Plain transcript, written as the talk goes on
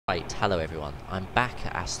Hello everyone, I'm back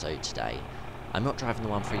at Asto today. I'm not driving the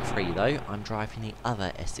 133 though, I'm driving the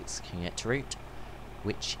other Essex connector route,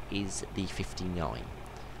 which is the 59.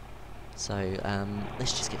 So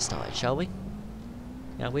let's just get started, shall we?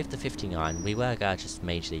 Now with the 59, we were going to just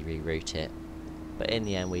majorly reroute it, but in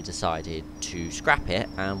the end we decided to scrap it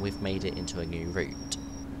and we've made it into a new route.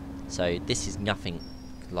 So this is nothing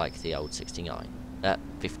like the old 59.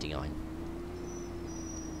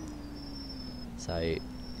 So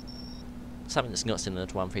something that's not similar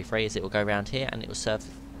to 133 is it will go around here and it will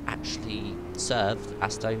actually serve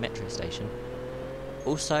Asto metro station.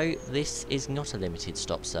 Also, this is not a limited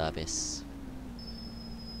stop service.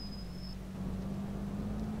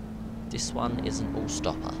 This one is an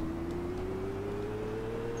all-stopper.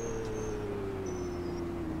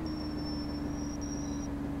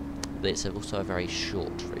 But it's also a very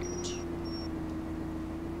short route.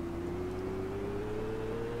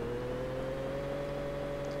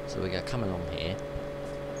 So we're going to come along here.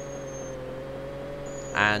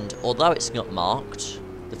 And although it's not marked,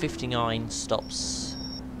 the 59 stops.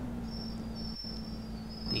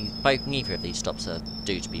 Neither of these stops are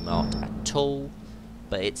due to be marked at all.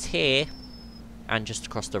 But it's here and just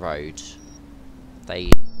across the road.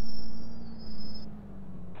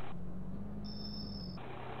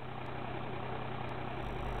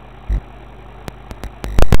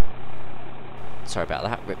 Sorry about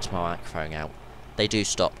that, ripped my microphone out. They do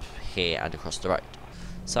stop here and across the road.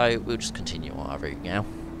 So we'll just continue on our route now.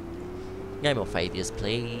 No more failures,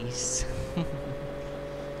 please.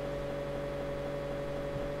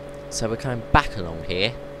 So we're coming back along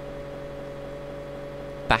here.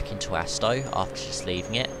 Back into Asto after just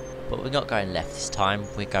leaving it. But we're not going left this time,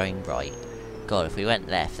 we're going right. God, if we went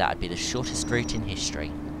left, that would be the shortest route in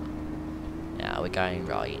history. Now we're going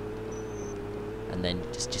right. And then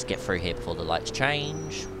just get through here before the lights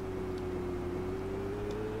change.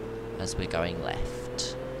 As we're going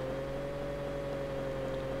left.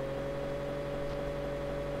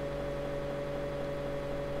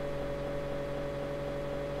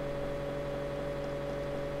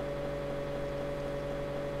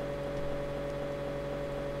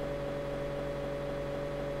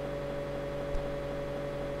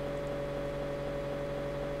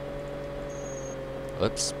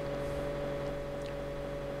 Whoops.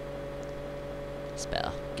 It's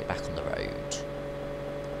better. Get back on the road.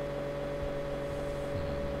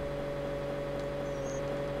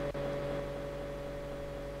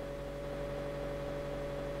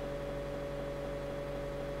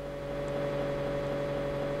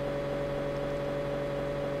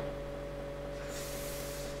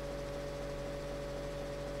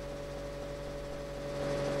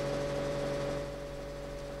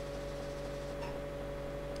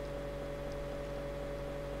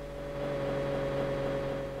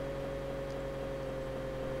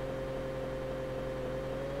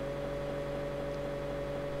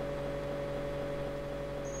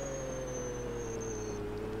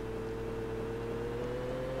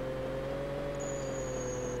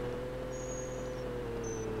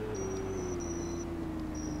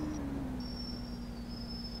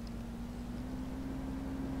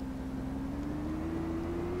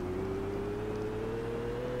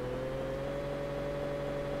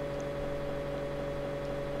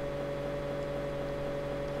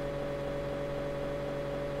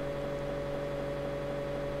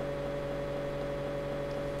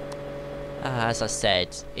 As I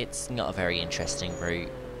said, it's not a very interesting route.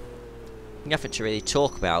 Nothing to really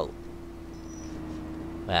talk about.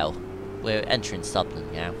 Well, we're entering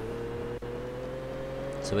Subland now.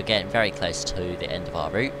 So we're getting very close to the end of our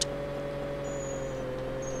route.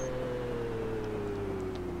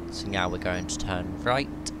 So now we're going to turn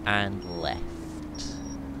right and left.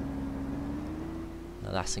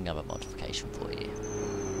 Now that's another modification for you.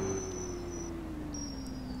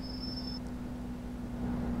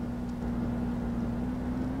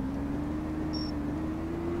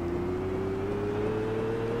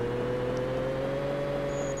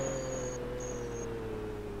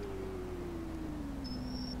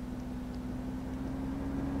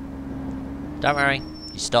 Don't worry,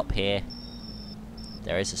 you stop here.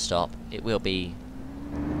 There is a stop. It will be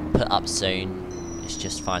put up soon. It's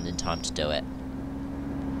just finding time to do it.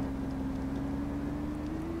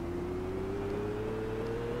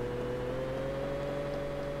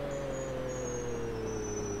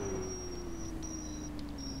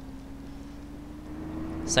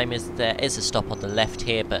 Same as there is a stop on the left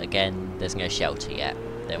here, but again, there's no shelter yet.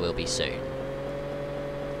 There will be soon.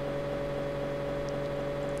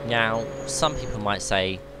 Now, some people might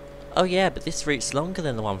say, oh yeah, but this route's longer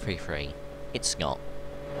than the 133. It's not.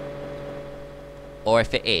 Or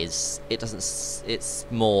if it is, it doesn't. It's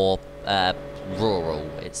more rural.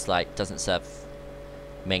 It's like doesn't serve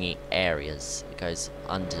many areas. It goes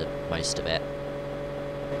under most of it.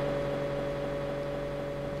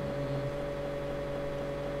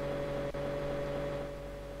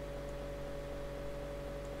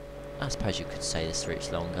 I suppose you could say this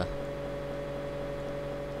route's longer.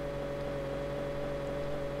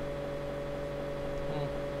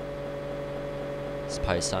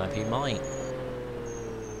 Suppose some of you might.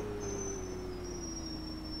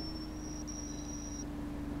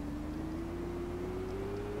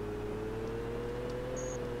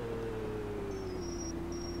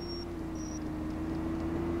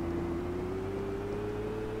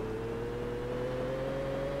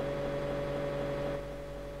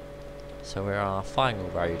 So we're on our final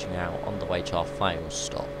road now, on the way to our final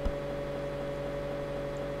stop.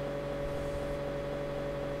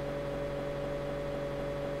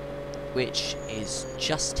 Which is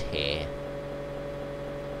just here.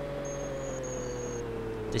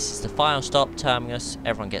 This is the final stop, terminus.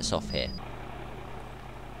 Everyone gets off here.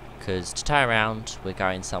 Because to turn around, we're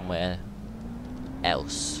going somewhere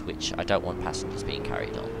else, which I don't want passengers being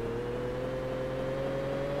carried on.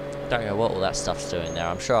 Don't know what all that stuff's doing there.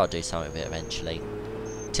 I'm sure I'll do something with it eventually.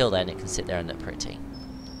 Till then, it can sit there and look pretty.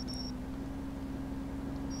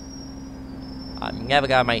 I'm never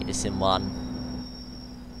going to make this in one.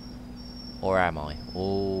 Or am I?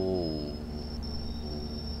 Oh.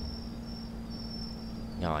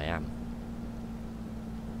 No, I am.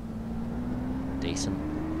 Decent.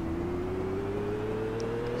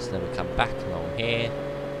 So then we come back along here.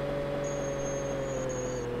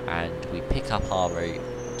 And we pick up our route.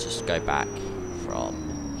 Just go back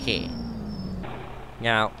from here.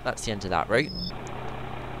 Now, that's the end of that route.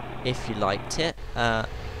 If you liked it,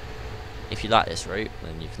 if you like this route,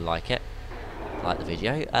 then you can like it. Like the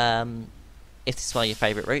video. If this is one of your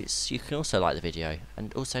favourite routes, you can also like the video.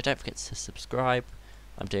 And also, don't forget to subscribe.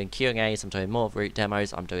 I'm doing Q&As, I'm doing more route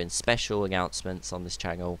demos, I'm doing special announcements on this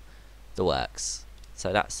channel. The works.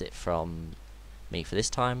 So that's it from me for this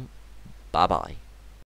time. Bye bye.